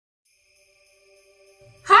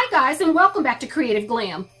guys, and welcome back to Creative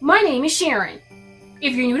Glam. My name is Sharon.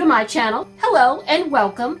 If you're new to my channel, hello and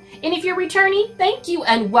welcome. And if you're returning, thank you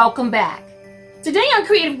and welcome back. Today on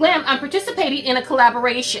Creative Glam, I'm participating in a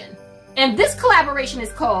collaboration. And this collaboration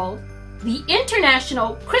is called the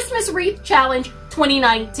International Christmas Wreath Challenge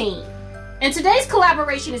 2019. And today's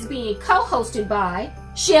collaboration is being co-hosted by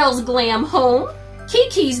Chelles Glam Home,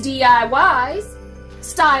 KIKIS DIYs,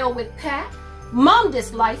 Style with Pat,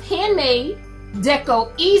 MOMDAS Life Handmade,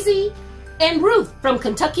 DECO Easy, and RUTH from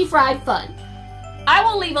Kentucky Fried Fun. I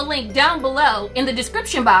will leave a link down below in the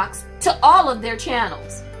description box to all of their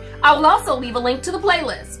channels. I will also leave a link to the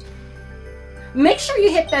playlist. Make sure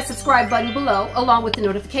you hit that subscribe button below along with the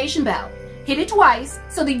notification bell. Hit it twice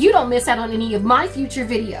so that you don't miss out on any of my future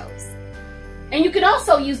videos. And you can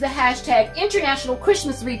also use the hashtag International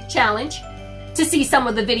Christmas Wreath Challenge to see some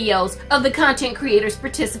of the videos of the content creators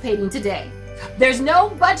participating today. There's no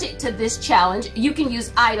budget to this challenge. You can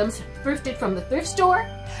use items thrifted from the thrift store.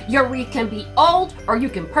 Your wreath can be old or you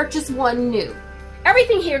can purchase one new.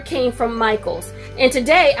 Everything here came from Michael's, and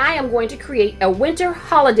today I am going to create a winter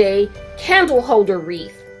holiday candle holder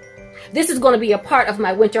wreath. This is going to be a part of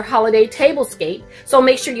my winter holiday tablescape, so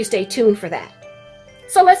make sure you stay tuned for that.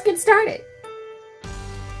 So let's get started.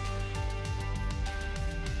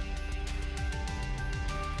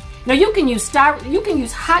 Now you can use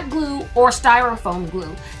hot glue or styrofoam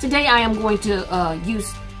glue. Today I am going to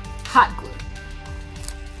use hot glue.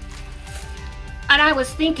 And I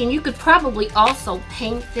was thinking you could probably also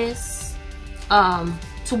paint this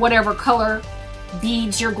to whatever color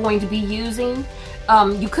beads you're going to be using.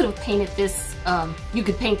 You could have painted this, you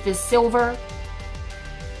could paint this silver.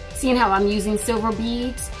 Seeing how I'm using silver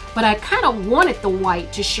beads, but I kind of wanted the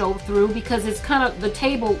white to show through because it's kind of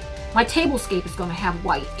my tablescape is going to have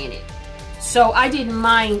white in it. So I didn't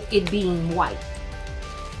mind it being white.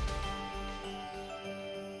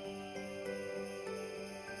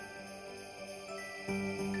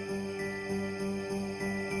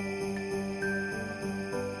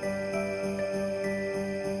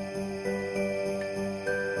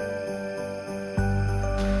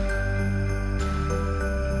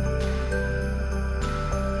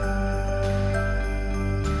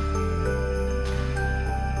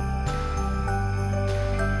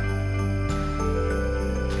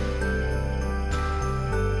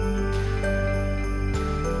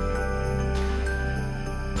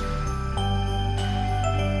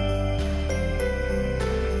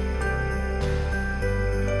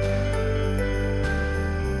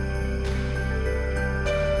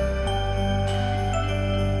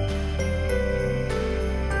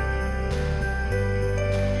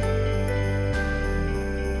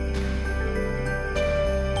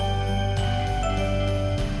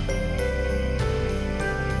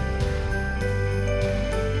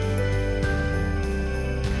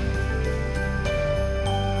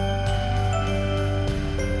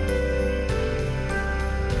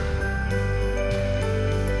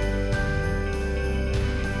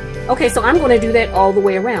 Okay, so I'm going to do that all the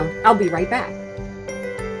way around. I'll be right back.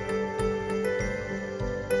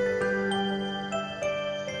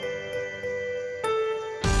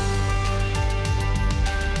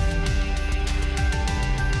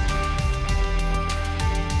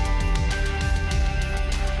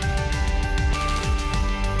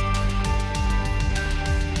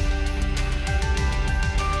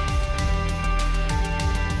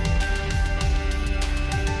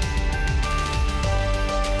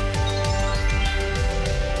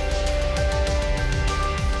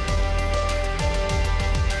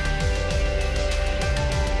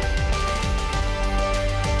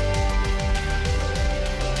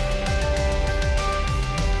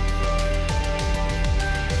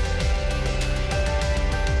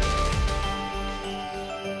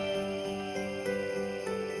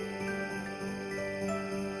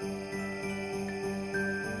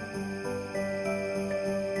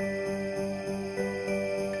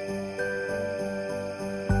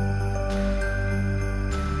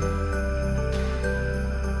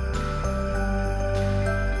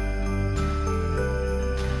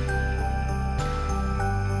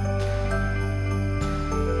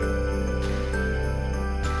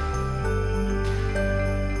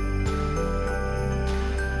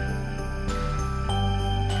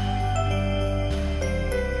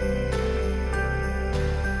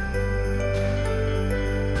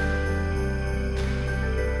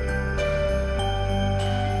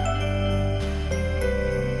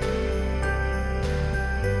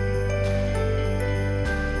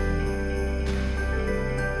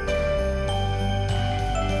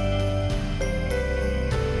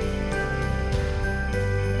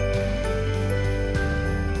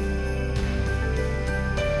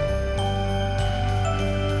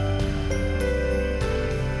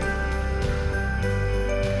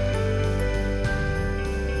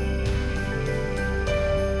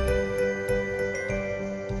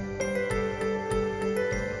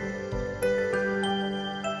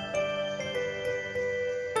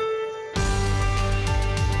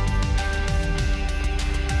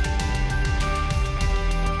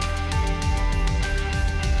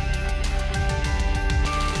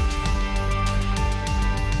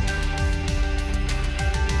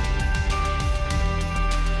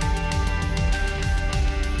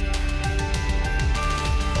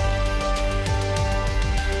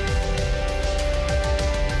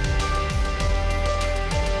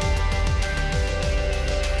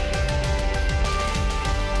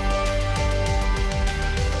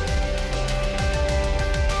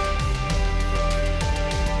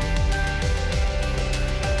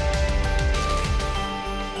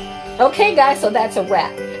 Okay guys, so that's a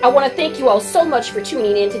wrap. I want to thank you all so much for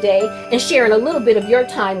tuning in today and sharing a little bit of your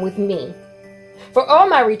time with me. For all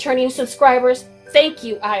my returning subscribers, thank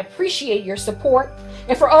you. I appreciate your support.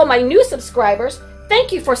 And for all my new subscribers,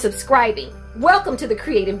 thank you for subscribing. Welcome to the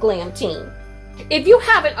Creative Glam team. If you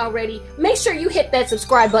haven't already, make sure you hit that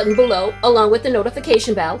subscribe button below along with the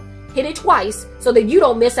notification bell. Hit it twice so that you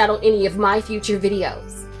don't miss out on any of my future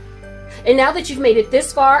videos. And now that you've made it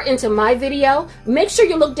this far into my video, make sure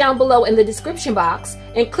you look down below in the description box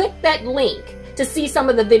and click that link to see some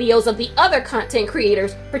of the videos of the other content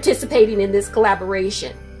creators participating in this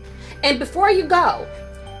collaboration. And before you go,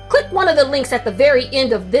 click one of the links at the very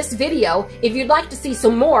end of this video if you'd like to see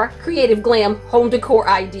some more Creative Glam home decor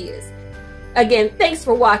ideas. Again, thanks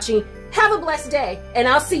for watching. Have a blessed day, and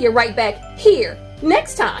I'll see you right back here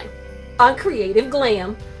next time on Creative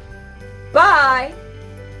Glam. Bye!